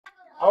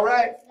All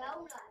right,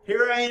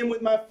 here I am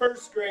with my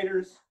first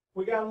graders.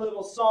 We got a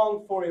little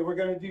song for you we're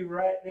going to do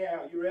right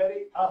now. You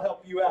ready? I'll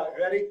help you out.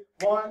 Ready?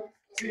 1,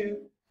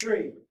 2,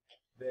 3.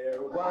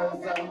 There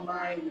was a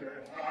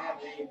miner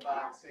had a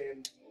box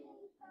in,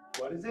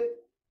 what is it?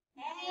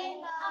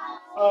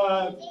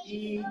 Of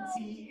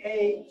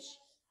ETH,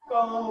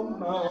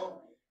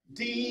 FOMO,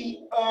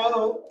 D-O-N-U-T,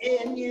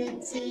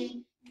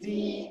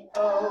 D-O-N-U-T,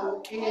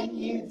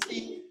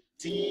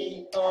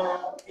 D-O-N-U-T,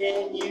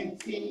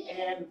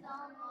 and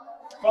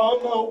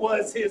FOMO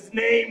was his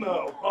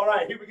name-o. All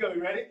right, here we go.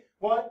 You ready?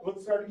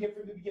 Let's start again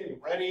from the beginning.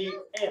 Ready?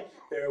 And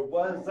there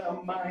was a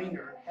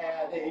miner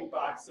had a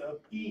box of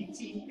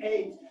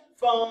ETH,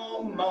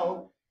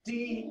 FOMO,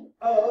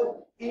 D-O-N-U-T,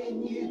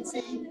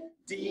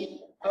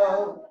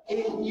 D-O-N-U-T,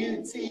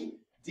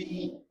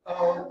 D-O-N-U-T,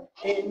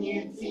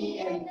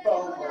 and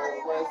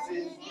FOMO was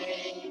his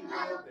name.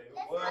 There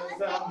was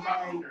a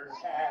miner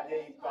had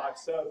a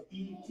box of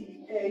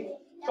ETH,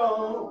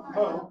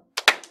 FOMO,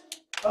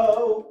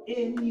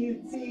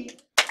 O-N-U-T,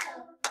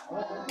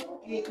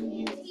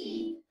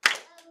 O-N-U-T,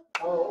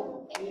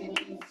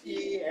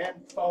 O-N-U-T,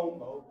 and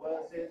FOMO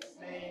was its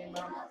name.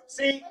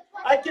 See,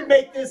 I can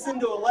make this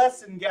into a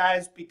lesson,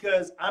 guys,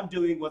 because I'm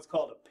doing what's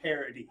called a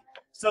parody.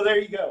 So there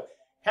you go.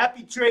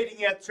 Happy trading,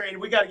 ETH trader.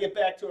 We got to get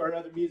back to our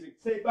other music.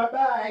 Say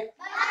bye-bye.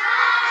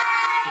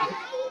 Bye.